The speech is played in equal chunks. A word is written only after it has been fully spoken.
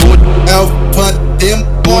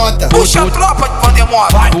Puxa a tropa de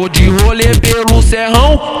Vandemota. Tô de rolê pelo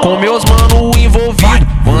serrão, com meus mano envolvido.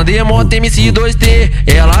 Vandemota MC2T,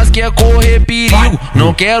 elas quer correr perigo.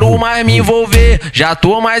 Não quero mais me envolver, já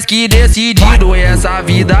tô mais que decidido. Essa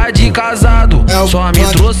vida de casado só me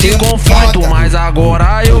trouxe conforto, mas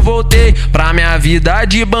agora eu voltei pra minha vida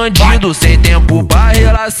de bandido. Sem tempo pra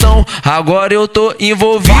relação, agora eu tô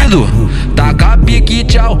envolvido. Taca pique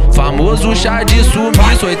tchau, famoso chá de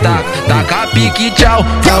sumiço. Oi, taca pique tchau,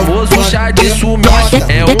 famoso chá de sumiço.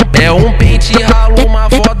 É um pente ralo, uma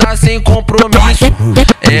foda sem compromisso.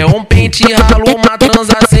 É um pente ralo, uma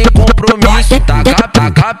transa sem compromisso.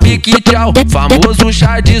 Taca pique tchau, famoso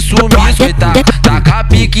chá de sumiço. Oi, taca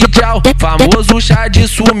pique tchau, famoso chá de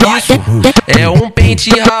sumiço. É um pente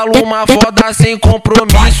ralo, uma foda sem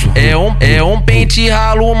compromisso. É um pente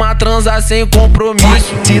ralo, uma transa sem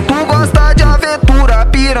compromisso. Se tu gosta de aventura,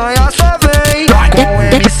 piranha só vem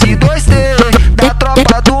com MC2T da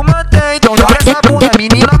tropa do mantém. Então joga essa bunda,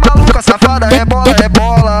 menina maluca, safada, rebola,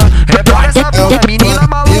 rebola. Rebola essa bunda, menina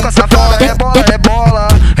maluca, safada, rebola, rebola.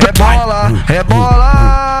 Rebola,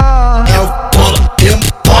 rebola. Rebola,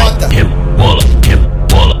 rebola, rebola,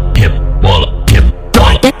 rebola, rebola,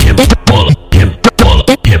 rebola, rebola, rebola, rebola,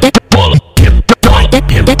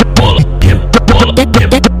 rebola,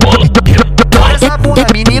 rebola, Rebola essa bunda,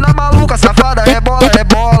 menina maluca, safada, rebola,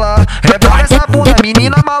 rebola. Rebola essa bunda,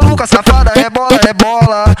 menina maluca, safada, rebola,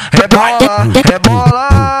 rebola. Rebola,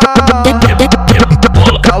 rebola.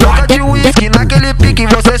 Caloca de uísque naquele pique,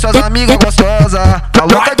 você e suas amigas gostosas.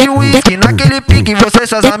 Caloca de uísque naquele pique, você e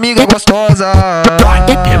suas amigas gostosas.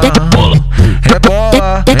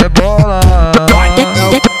 Rebola, rebola.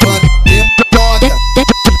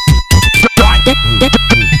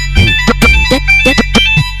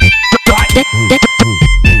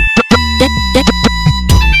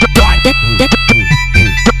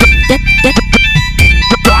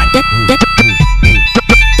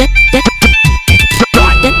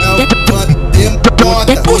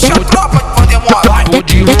 Puxa a tropa de Vandemota. Tô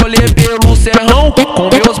de rolê pelo serrão, com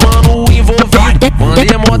meus mano envolvido.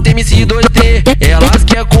 Vandemota MC2T, elas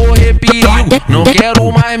quer correr perigo. Não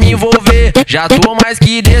quero mais me envolver, já tô mais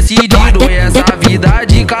que decidido. Essa vida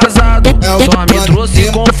de casado só me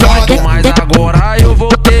trouxe conforto, mas agora eu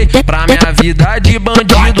voltei pra minha vida de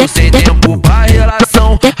bandido. Sem tempo pra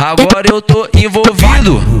relação, agora eu tô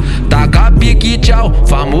envolvido. Taca pique tchau,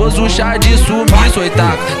 famoso chá de sumiço. Oi,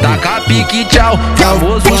 taca pique tchau,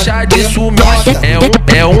 famoso chá de sumiço.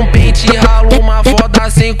 É um pente ralo, uma foda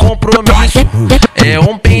sem compromisso. É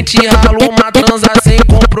um pente ralo, uma transa sem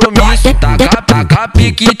compromisso. Taca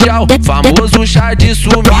pique tchau, famoso chá de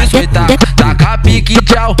sumiço. Oi, taca pique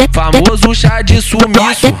tchau, famoso chá de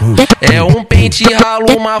sumiço. É um pente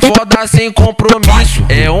ralo, uma foda sem compromisso.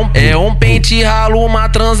 É um pente ralo, uma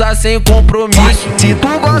transa sem compromisso. Se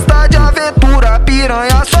tu gosta de aventura,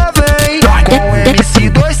 piranha só vem com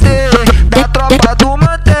MC2T da tropa do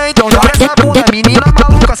mantém. Então joga essa bunda, menina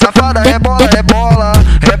maluca, safada, rebola, rebola.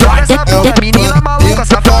 Rebola essa bunda, menina maluca,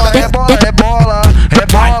 safada, rebola, rebola.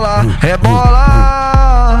 Rebola, rebola.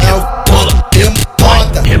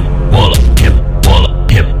 rebola, rebola, rebola,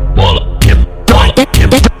 rebola, rebola,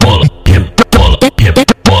 rebola, rebola, rebola,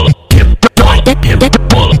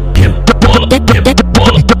 rebola,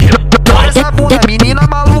 rebola, rebola. Rebola essa bunda, menina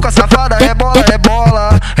maluca, safada, rebola,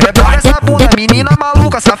 rebola. Rebola essa bunda, menina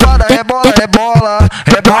maluca, safada, rebola, rebola.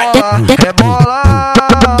 Rebola, rebola.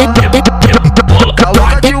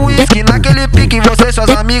 Caloca de uísque naquele pique, você e suas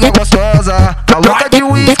amigas gostosas. Caloca de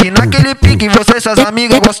uísque naquele pique, você e suas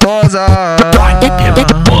amigas gostosas.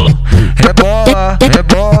 Rebola,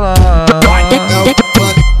 rebola.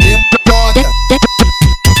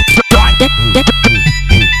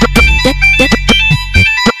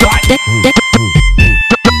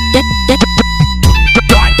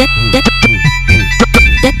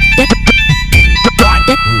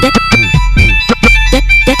 rebola.